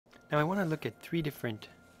Now I want to look at three different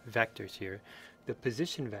vectors here. The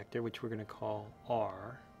position vector, which we're going to call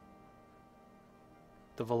r,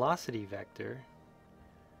 the velocity vector,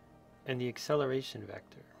 and the acceleration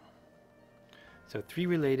vector. So three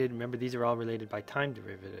related, remember these are all related by time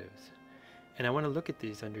derivatives. And I want to look at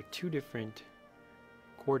these under two different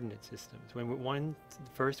coordinate systems.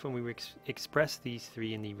 First, when we express these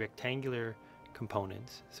three in the rectangular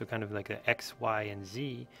components, so kind of like the x, y, and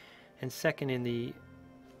z, and second in the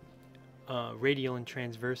radial and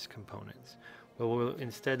transverse components. Well, we'll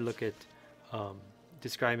instead look at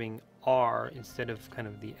describing r instead of kind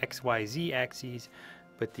of the x, y, z axes,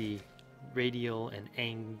 but the radial and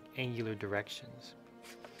angular directions.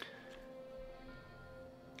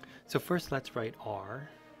 So first let's write r,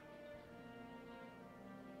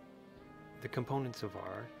 the components of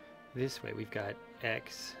r, this way. We've got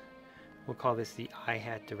x, we'll call this the I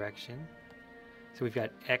hat direction. So we've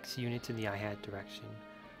got x units in the I hat direction,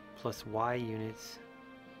 plus y units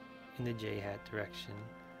in the j hat direction,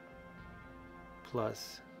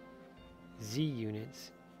 plus z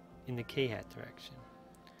units in the k hat direction.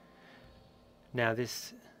 Now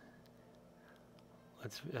this,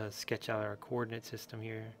 let's sketch out our coordinate system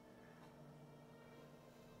here.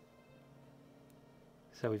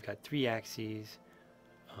 So we've got three axes.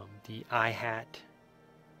 The I hat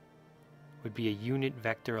would be a unit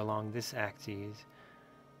vector along this axis.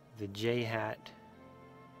 The j hat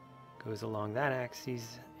goes along that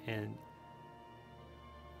axis, and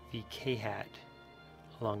the k hat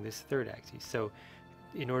along this third axis. So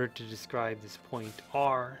in order to describe this point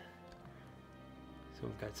r, so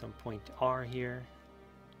we've got some point r here,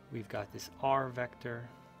 we've got this r vector,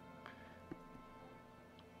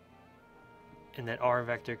 and that r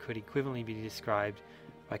vector could equivalently be described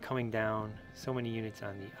by coming down so many units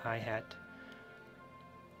on the I hat,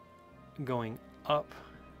 going up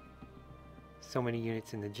so many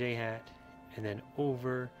units in the j hat, and then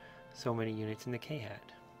over so many units in the k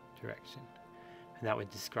hat direction. And that would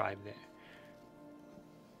describe there.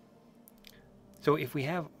 So if we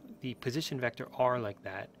have the position vector r like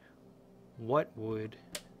that, what would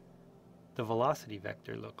the velocity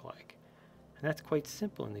vector look like? And that's quite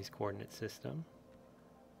simple in these coordinate system.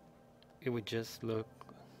 It would just look,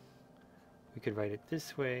 we could write it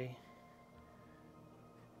this way.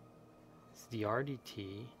 It's dr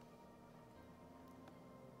dt,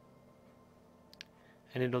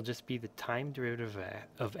 and it'll just be the time derivative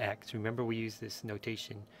of x. Remember, we use this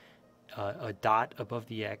notation, a dot above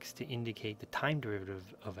the x to indicate the time derivative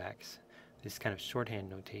of x, this kind of shorthand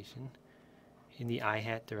notation, in the I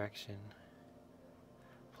hat direction,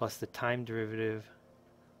 plus the time derivative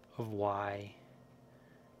of y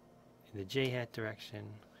in the j hat direction,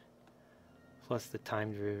 plus the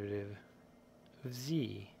time derivative of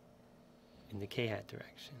z in the k hat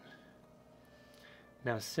direction.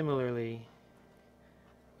 Now similarly,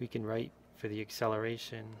 we can write for the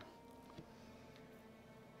acceleration,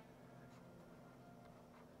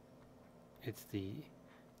 it's the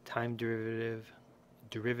time derivative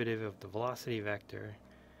of the velocity vector,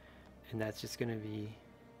 and that's just going to be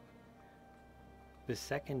the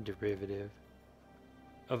second derivative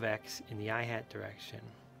of x in the I hat direction,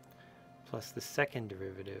 plus the second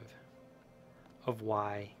derivative of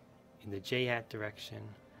y in the j hat direction,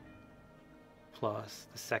 plus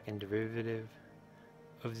the second derivative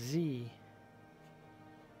of z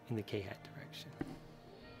in the k hat direction.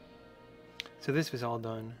 So this was all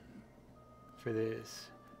done for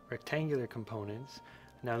this rectangular components.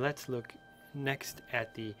 Now let's look next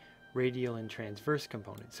at the radial and transverse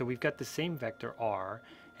components. So we've got the same vector r,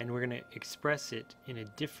 and we're going to express it in a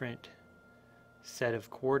different set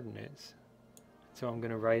of coordinates. So I'm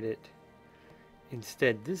going to write it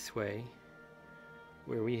instead this way,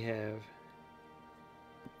 where we have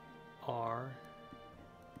r,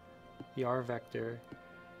 the r vector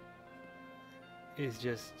is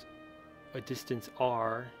just a distance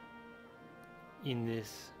r in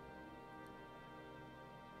this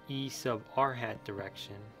e sub r hat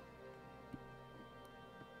direction,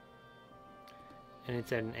 and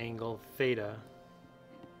it's at an angle theta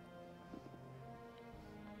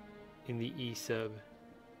in the e sub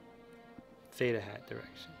theta hat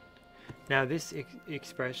direction. Now this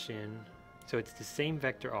expression, so it's the same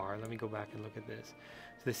vector r. Let me go back and look at this.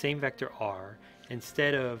 So the same vector r,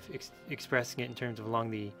 instead of expressing it in terms of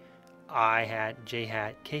along the I hat, j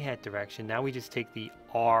hat, k hat direction, now we just take the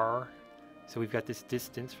r, so we've got this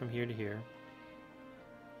distance from here to here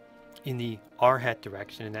in the r hat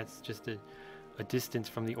direction, and that's just a distance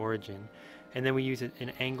from the origin, and then we use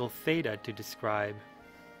an angle theta to describe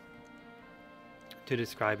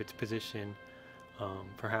its position,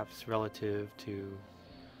 perhaps relative to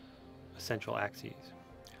a central axis.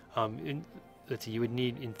 Let's see, you would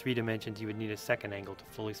need, in 3 dimensions, you would need a second angle to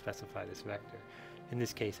fully specify this vector. In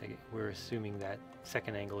this case, we're assuming that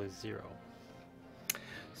second angle is 0.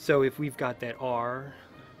 So if we've got that r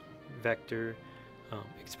vector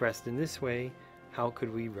expressed in this way, how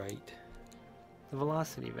could we write the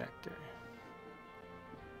velocity vector?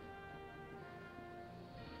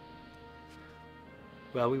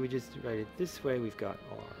 Well, we would just write it this way. We've got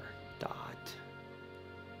r dot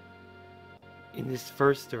in this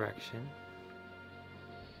first direction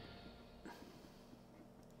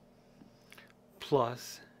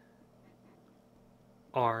plus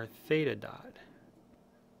r theta dot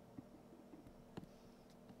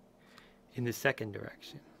in the second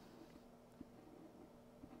direction.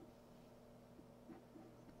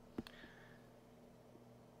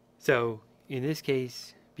 So in this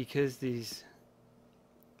case, because these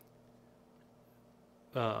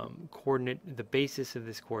the basis of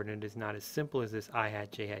this coordinate is not as simple as this I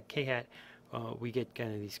hat, j hat, k hat, we get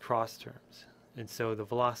kind of these cross terms. And so the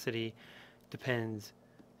velocity depends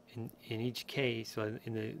in each case, so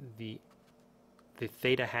in the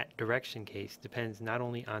theta hat direction case, depends not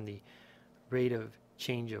only on the rate of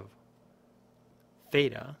change of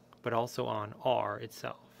theta, but also on r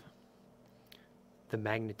itself, the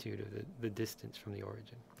magnitude of the distance from the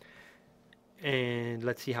origin. And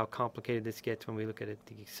let's see how complicated this gets when we look at it,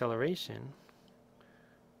 the acceleration.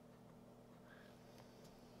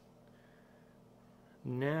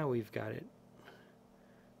 Now we've got it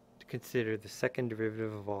to consider the second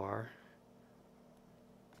derivative of r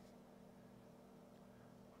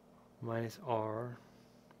minus r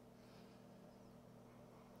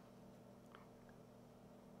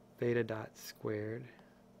theta dot squared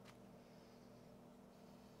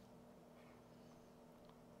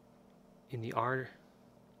in the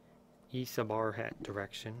e sub r hat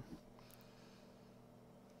direction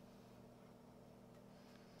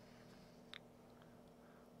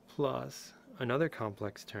plus another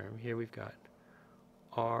complex term. Here we've got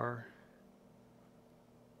r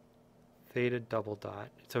theta double dot.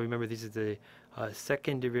 So remember, this is the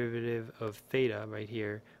second derivative of theta right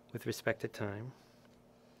here with respect to time,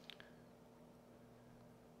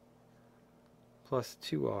 plus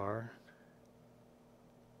 2r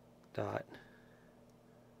dot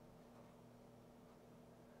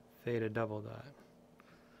theta double dot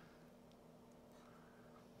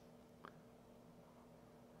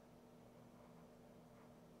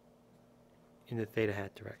in the theta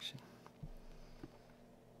hat direction.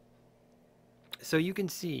 So you can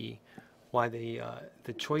see why the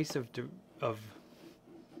choice of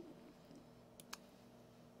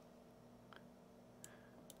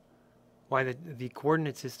why the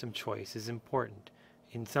coordinate system choice is important.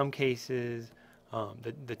 In some cases,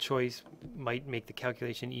 the choice might make the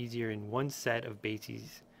calculation easier in one set of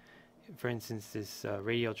bases, for instance, this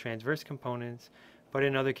radial transverse components, but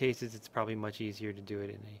in other cases it's probably much easier to do it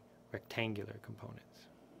in a rectangular components.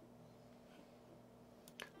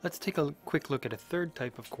 Let's take a quick look at a third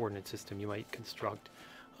type of coordinate system you might construct,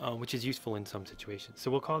 which is useful in some situations.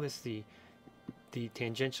 So we'll call this the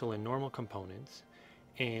tangential and normal components,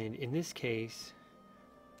 and in this case,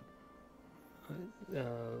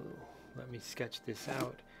 let me sketch this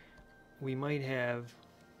out. We might have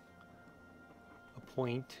a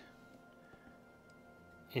point,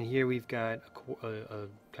 and here we've got a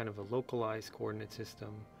kind of a localized coordinate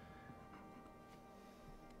system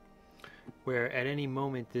where at any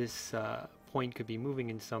moment this point could be moving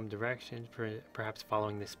in some direction, perhaps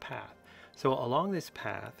following this path. So along this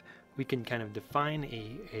path, we can kind of define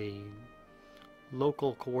a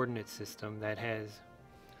local coordinate system that has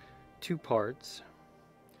two parts.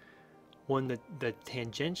 One, the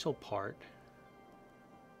tangential part,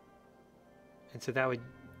 and so that would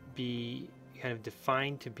be kind of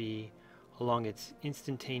defined to be along its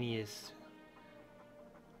instantaneous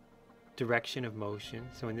direction of motion.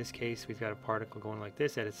 So in this case, we've got a particle going like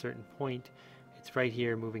this at a certain point. It's right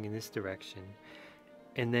here moving in this direction.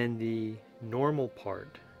 And then the normal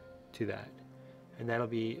part to that, and that'll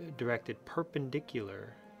be directed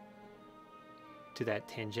perpendicular to that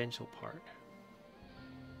tangential part.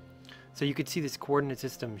 So you could see this coordinate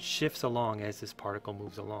system shifts along as this particle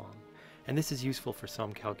moves along. And this is useful for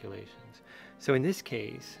some calculations. So in this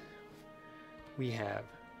case, we have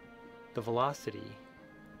the velocity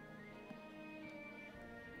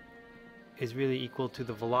is really equal to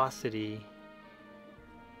the velocity,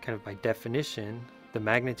 kind of by definition, the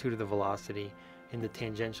magnitude of the velocity in the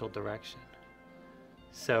tangential direction.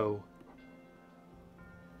 So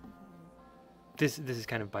this is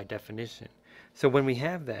kind of by definition. So when we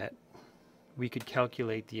have that, we could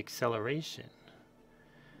calculate the acceleration.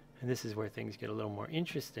 And this is where things get a little more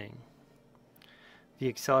interesting. the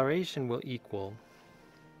acceleration will equal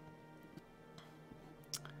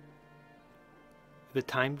the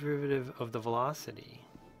time derivative of the velocity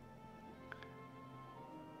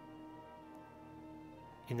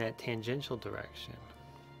in that tangential direction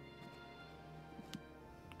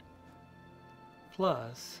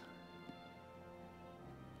plus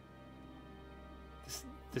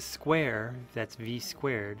the square, that's v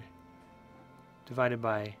squared, divided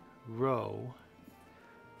by rho,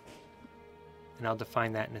 and I'll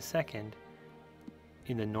define that in a second,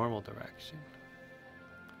 in the normal direction.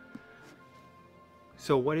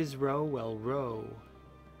 So what is rho? Well, rho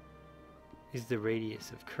is the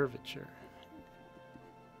radius of curvature.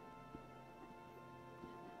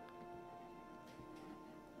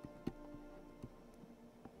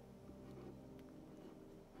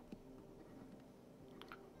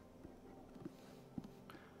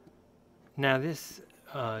 Now this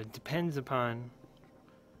depends upon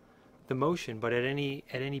the motion, but at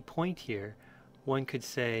any point here, one could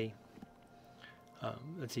say,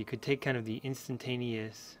 let's see, you could take kind of the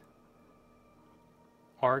instantaneous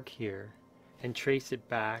arc here and trace it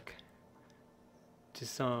back to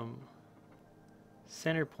some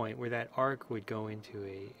center point where that arc would go into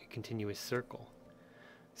a continuous circle.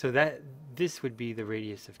 So that this would be the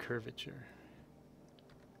radius of curvature.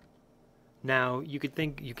 Now you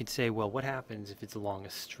could say, well, what happens if it's along a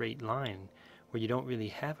straight line where you don't really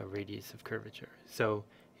have a radius of curvature? So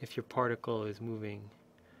if your particle is moving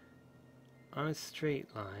on a straight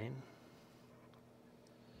line,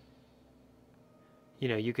 you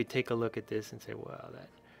know, you could take a look at this and say, well, that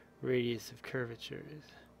radius of curvature is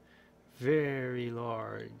very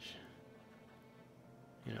large.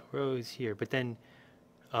 You know, rho is here, but then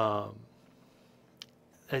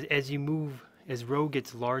as you move, as rho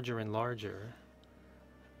gets larger and larger,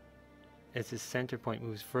 as the center point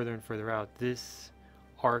moves further and further out, this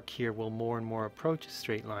arc here will more and more approach a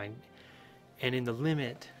straight line. And in the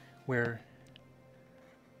limit where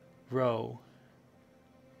rho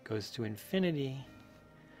goes to infinity,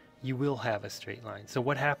 you will have a straight line. So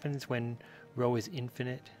what happens when rho is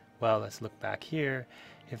infinite? Well, let's look back here.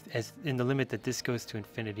 As in the limit that this goes to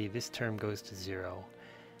infinity, this term goes to 0,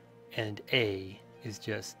 and a is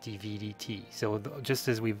just dv dt. So just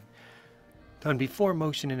as we've done before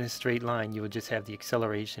motion in a straight line, you will just have the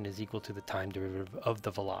acceleration is equal to the time derivative of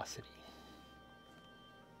the velocity.